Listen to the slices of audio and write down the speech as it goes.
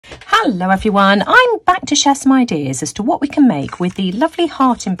Hello everyone, I'm back to share some ideas as to what we can make with the lovely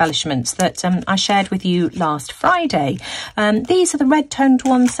heart embellishments that I shared with you last Friday. These are the red toned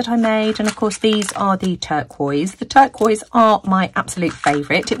ones that I made, and of course these are the turquoise. The turquoise are my absolute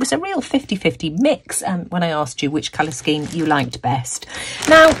favourite. It was a real 50-50 mix when I asked you which colour scheme you liked best.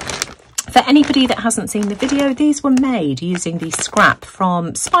 Now, for anybody that hasn't seen the video, these were made using the scrap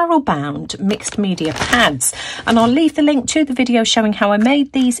from Spiral Bound mixed media pads, and I'll leave the link to the video showing how I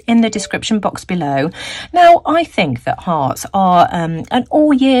made these in the description box below. Now, I think that hearts are an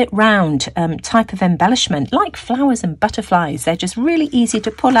all year round type of embellishment, like flowers and butterflies. They're just really easy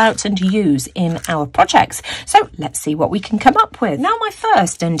to pull out and use in our projects. So let's see what we can come up with. Now, my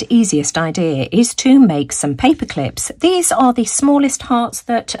first and easiest idea is to make some paper clips. These are the smallest hearts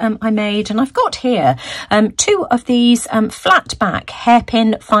that I made, and I've got here two of these flat back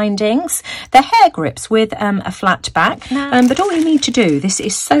hairpin findings. They're hair grips with a flat back, but all you need to do, this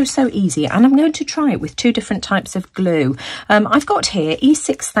is so easy, and I'm going to try it with two different types of glue. I've got here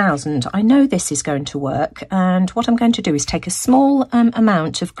E6000. I know this is going to work, and what I'm going to do is take a small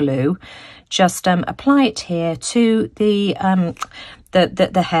amount of glue, just apply it here to the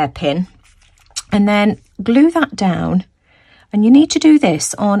hairpin, and then glue that down. And you need to do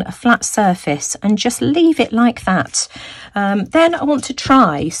this on a flat surface and just leave it like that. Then I want to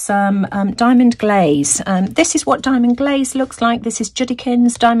try some diamond glaze. This is what diamond glaze looks like. This is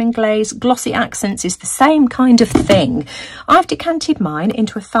Judikins diamond glaze. Glossy Accents is the same kind of thing. I've decanted mine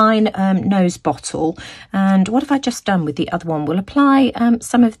into a fine nose bottle. And what have I just done with the other one? We'll apply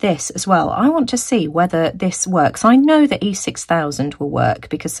some of this as well. I want to see whether this works. I know that E6000 will work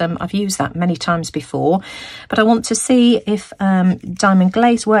because I've used that many times before. But I want to see if diamond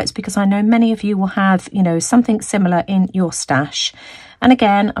glaze works, because I know many of you will have, you know, something similar in your stash. And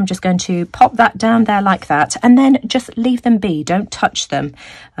again, I'm just going to pop that down there like that, and then just leave them be. Don't touch them.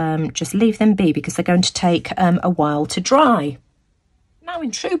 Just leave them be, because they're going to take a while to dry. Now,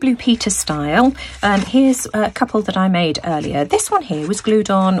 in true Blue Peter style, here's a couple that I made earlier. This one here was glued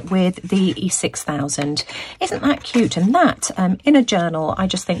on with the E6000. Isn't that cute? And that in a journal, I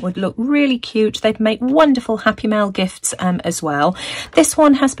just think would look really cute. They'd make wonderful Happy Mail gifts as well. This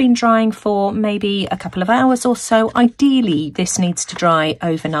one has been drying for maybe a couple of hours or so. Ideally, this needs to dry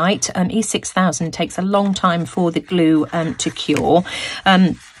overnight. E6000 takes a long time for the glue to cure.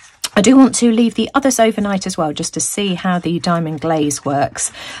 I do want to leave the others overnight as well, just to see how the diamond glaze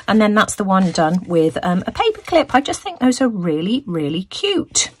works. And then that's the one done with a paper clip. I just think those are really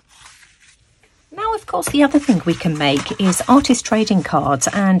cute. Now, of course, the other thing we can make is artist trading cards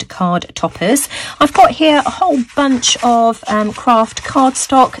and card toppers. I've got here a whole bunch of craft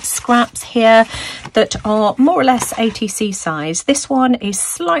cardstock scraps here that are more or less ATC size. This one is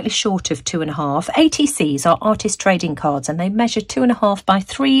slightly short of 2.5. ATCs are artist trading cards, and they measure 2.5 by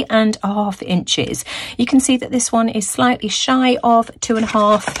 3.5 inches. You can see that this one is slightly shy of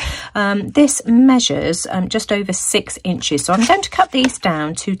 2.5. This measures just over 6 inches. So I'm going to cut these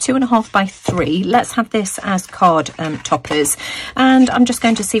down to 2.5 by 3. Let's have this as card toppers, and I'm just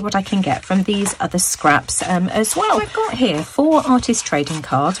going to see what I can get from these other scraps as well. I've got here 4 artist trading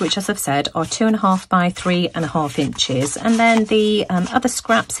cards, which, as I've said, are 2.5 by 3.5 inches, and then the other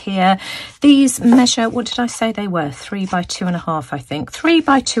scraps here, these measure, what did I say they were? 3 by 2.5, I think. 3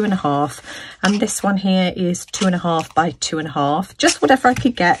 by 2.5, and this one here is 2.5 by 2.5. Just whatever I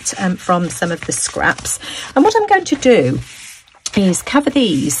could get from some of the scraps. And what I'm going to do is cover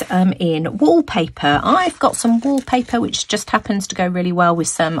these in wallpaper. I've got some wallpaper which just happens to go really well with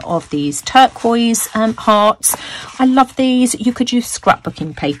some of these turquoise hearts. I love these. You could use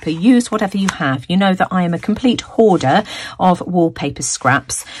scrapbooking paper, use whatever you have. You know that I am a complete hoarder of wallpaper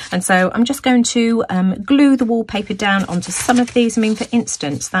scraps, and so I'm just going to glue the wallpaper down onto some of these. I mean, for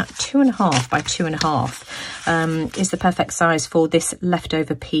instance, that 2.5 by 2.5 is the perfect size for this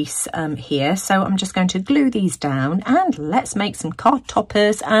leftover piece here. So I'm just going to glue these down, and let's make some card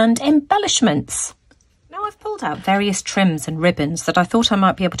toppers and embellishments. Now, I've pulled out various trims and ribbons that I thought I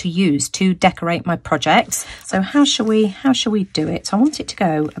might be able to use to decorate my projects. So how shall we do it? I want it to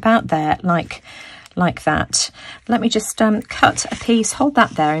go about there, like that. Let me just cut a piece, hold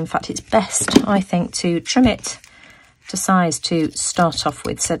that there. In fact, it's best, I think, to trim it to size to start off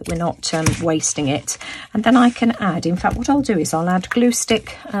with, so that we're not wasting it. And then I can add, in fact, what I'll do is I'll add glue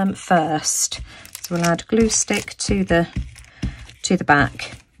stick first. So we'll add glue stick to the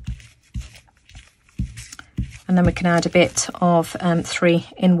back, and then we can add a bit of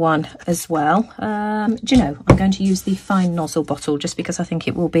 3-in-1 as well. Do you know, I'm going to use the fine nozzle bottle just because I think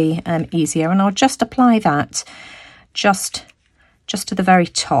it will be easier, and I'll just apply that just to the very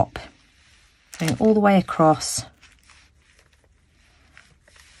top, going all the way across.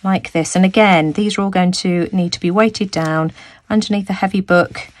 like this. And again, these are all going to need to be weighted down underneath a heavy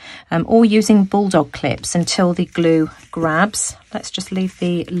book, or using bulldog clips until the glue grabs. Let's just leave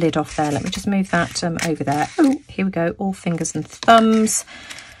the lid off there. Let me just move that over there. Oh, here we go, all fingers and thumbs.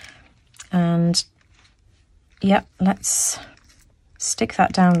 And yep, let's stick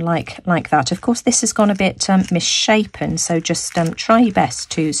that down like that. Of course, this has gone a bit misshapen, so just try your best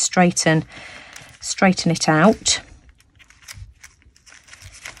to straighten it out.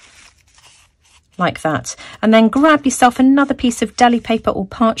 Like that. And then grab yourself another piece of deli paper or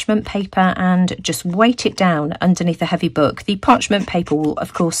parchment paper and just weight it down underneath a heavy book. The parchment paper will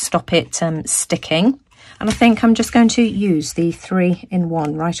of course stop it sticking. And I think I'm just going to use the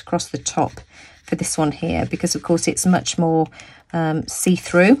 3-in-1 right across the top for this one here, because of course it's much more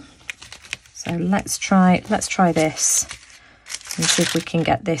see-through. So let's try this and see if we can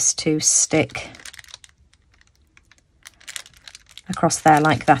get this to stick across there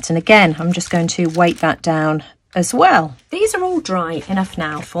like that. And again, I'm just going to weight that down as well. These are all dry enough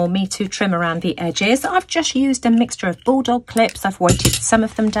now for me to trim around the edges. I've just used a mixture of bulldog clips. I've weighted some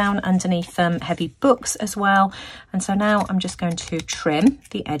of them down underneath heavy books as well. And so now I'm just going to trim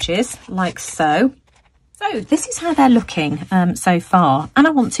the edges like so. So this is how they're looking so far, and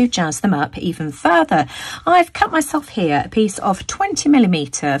I want to jazz them up even further. I've cut myself here a piece of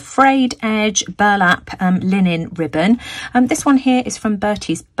 20mm frayed edge burlap linen ribbon. This one here is from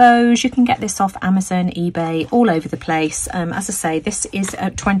Bertie's Bows. You can get this off Amazon, eBay, all over the place. As I say, this is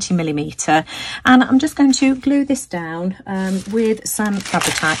at 20mm, and I'm just going to glue this down with some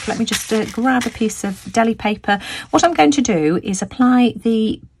Fabri-Tac. Let me just grab a piece of deli paper. What I'm going to do is apply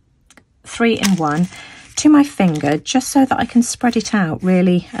the 3-in-1 to my finger, just so that I can spread it out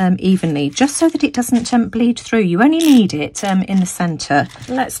really evenly, just so that it doesn't bleed through. You only need it in the centre.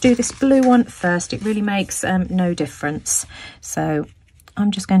 Let's do this blue one first. It really makes no difference. So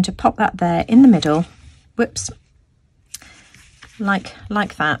I'm just going to pop that there in the middle. Whoops. Like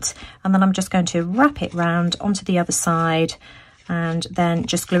that. And then I'm just going to wrap it round onto the other side and then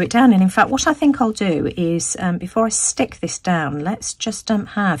just glue it down. And in fact, what I think I'll do is, before I stick this down, let's just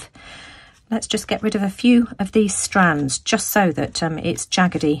get rid of a few of these strands, just so that it's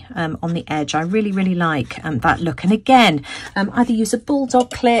jaggedy on the edge. I really like that look. And again, either use a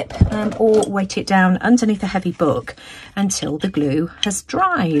bulldog clip or weight it down underneath a heavy book until the glue has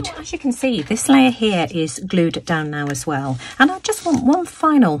dried. As you can see, this layer here is glued down now as well. And I just want one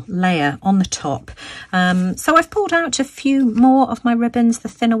final layer on the top. So I've pulled out a few more of my ribbons, the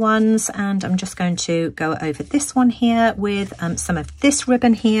thinner ones, and I'm just going to go over this one here with some of this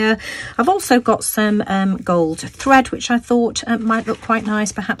ribbon here. I've also got some gold thread, which I thought might look quite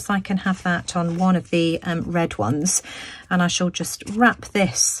nice. Perhaps I can have that on one of the red ones, and I shall just wrap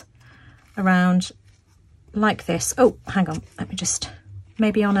this around like this. Oh, hang on, let me just,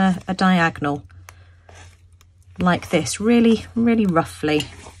 maybe on a diagonal like this, really roughly.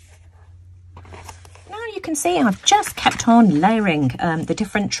 You can see I've just kept on layering the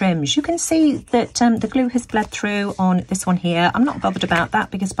different trims. You can see that the glue has bled through on this one here. I'm not bothered about that,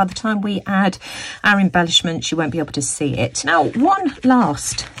 because by the time we add our embellishments, you won't be able to see it. Now, one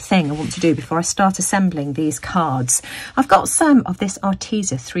last thing I want to do before I start assembling these cards. I've got some of this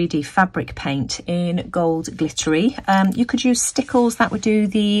Arteza 3D fabric paint in gold glittery. You could use stickles, that would do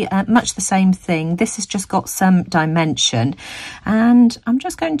the much the same thing. This has just got some dimension, and I'm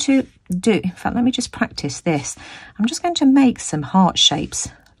just going to in fact, let me just practice this. I'm just going to make some heart shapes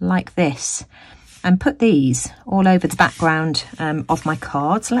like this and put these all over the background of my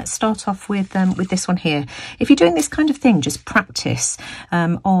cards. Let's start off with this one here. If you're doing this kind of thing, just practice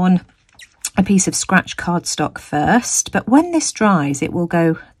on a piece of scratch cardstock first, but when this dries, it will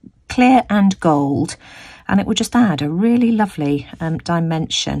go clear and gold, and it will just add a really lovely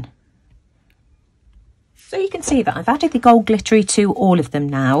dimension. So you can see that I've added the gold glittery to all of them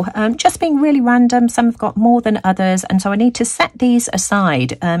now, just being really random. Some have got more than others, and so I need to set these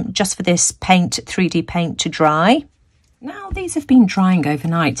aside just for this 3D paint to dry. Now these have been drying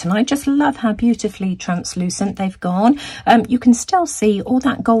overnight, and I just love how beautifully translucent they've gone. You can still see all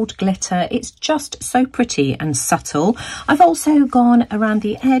that gold glitter. It's just so pretty and subtle. I've also gone around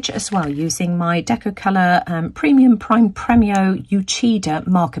the edge as well using my Decocolor Premium Prime Premio Uchida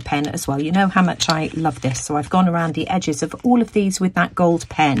marker pen as well. You know how much I love this, so I've gone around the edges of all of these with that gold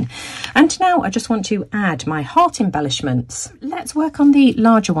pen. And now I just want to add my heart embellishments. Let's work on the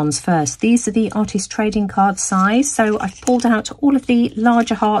larger ones first. These are the Artist Trading Card size, so I've pulled out all of the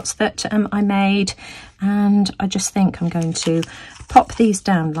larger hearts that I made, and I just think I'm going to pop these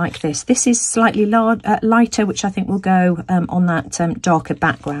down like this. This is slightly lighter, which I think will go on that darker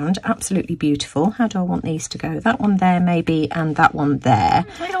background. Absolutely beautiful. How do I want these to go? That one there maybe, and that one there.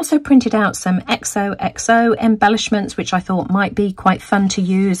 I also printed out some XOXO embellishments, which I thought might be quite fun to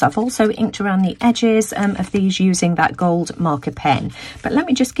use. I've also inked around the edges of these using that gold marker pen. But let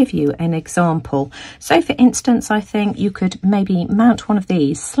me just give you an example. So for instance, I think you could maybe mount one of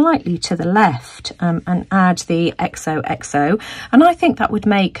these slightly to the left and add the XOXO. And I think that would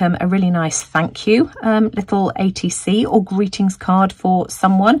make a really nice thank you little ATC or greetings card for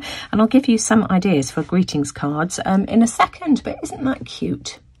someone. And I'll give you some ideas for greetings cards in a second, but isn't that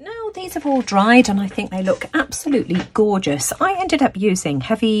cute? Now these have all dried and I think they look absolutely gorgeous. I ended up using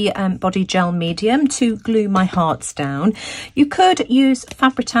heavy body gel medium to glue my hearts down. You could use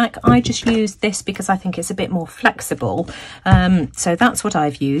Fabri-Tac. I just used this because I think it's a bit more flexible. So that's what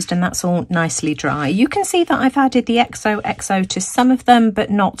I've used, and that's all nicely dry. You can see that I've added the XOXO to some of them, but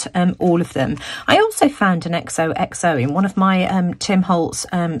not all of them. I also found an XOXO in one of my Tim Holtz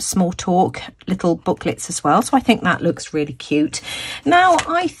Small Talk little booklets as well. So I think that looks really cute. Now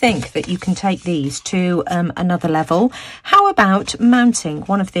I think that you can take these to another level. How about mounting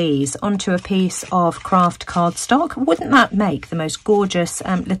one of these onto a piece of craft cardstock? Wouldn't that make the most gorgeous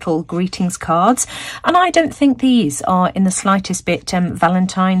little greetings cards? And I don't think these are in the slightest bit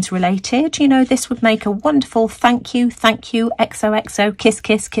Valentine's related. You know, this would make a wonderful thank you, XOXO, kiss,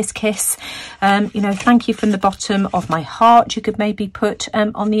 kiss, kiss, kiss. You know, thank you from the bottom of my heart. You could maybe put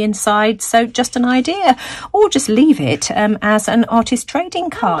on the inside. So just an idea, or just leave it as an artist trading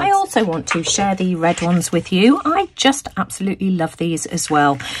card. I also want to share the red ones with you. I just absolutely love these as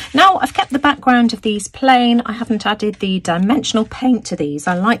well. Now I've kept the background of these plain. I haven't added the dimensional paint to these.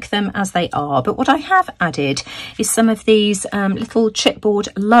 I like them as they are, but what I have added is some of these little chipboard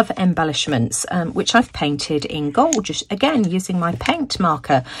love embellishments, which I've painted in gold, just again using my paint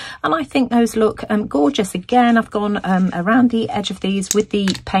marker, and I think those look gorgeous. Again, I've gone around the edge of these with the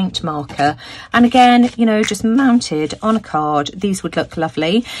paint marker, and again, you know, just mounted on a card. These would look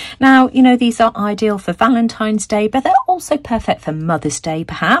lovely. Now, you know, these are ideal for Valentine's Day, but they're also perfect for Mother's Day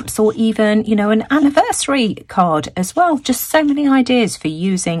perhaps, or even, you know, an anniversary card as well. Just so many ideas for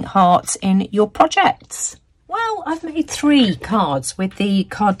using hearts in your projects. Well, I've made 3 cards with the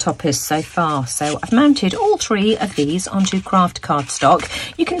card toppers so far. So I've mounted all 3 of these onto craft cardstock.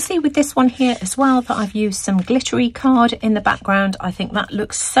 You can see with this one here as well that I've used some glittery card in the background. I think that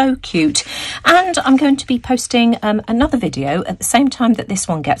looks so cute. And I'm going to be posting another video at the same time that this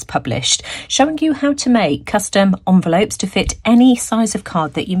one gets published, showing you how to make custom envelopes to fit any size of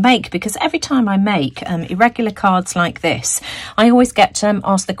card that you make. Because every time I make irregular cards like this, I always get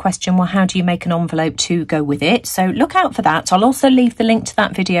asked the question, well, how do you make an envelope to go with it? So look out for that. I'll also leave the link to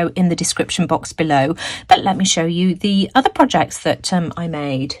that video in the description box below. But let me show you the other projects that I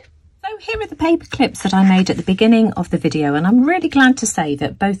made. So here are the paper clips that I made at the beginning of the video, and I'm really glad to say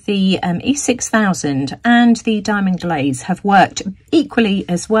that both the E6000 and the Diamond Glaze have worked equally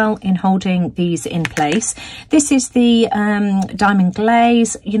as well in holding these in place. This is the Diamond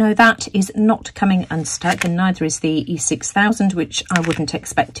Glaze. You know, that is not coming unstuck, and neither is the E6000, which I wouldn't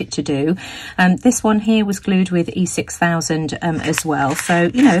expect it to do. This one here was glued with E6000 as well,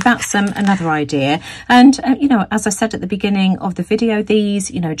 so you know, that's another idea. And you know, as I said at the beginning of the video, these,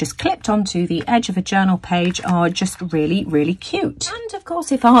 you know, just clipped onto the edge of a journal page are just really, really cute. And of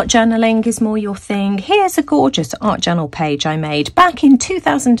course, if art journaling is more your thing, here's a gorgeous art journal page I made back in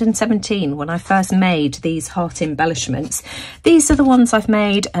 2017 when I first made these heart embellishments. These are the ones I've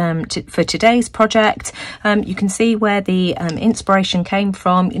made for today's project. You can see where the inspiration came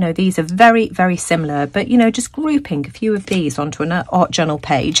from. You know, these are very, very similar, but you know, just grouping a few of these onto an art journal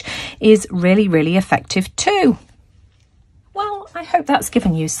page is really, really effective too. Well, I hope that's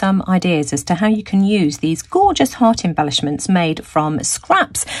given you some ideas as to how you can use these gorgeous heart embellishments made from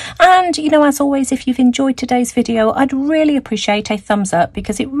scraps. And, you know, as always, if you've enjoyed today's video, I'd really appreciate a thumbs up,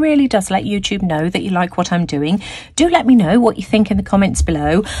 because it really does let YouTube know that you like what I'm doing. Do let me know what you think in the comments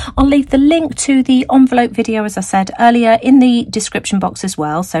below. I'll leave the link to the envelope video, as I said earlier, in the description box as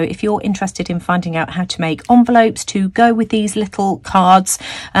well. So if you're interested in finding out how to make envelopes to go with these little cards,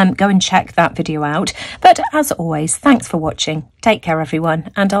 go and check that video out. But as always, thanks for watching. Take care, everyone,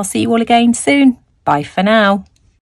 and I'll see you all again soon. Bye for now.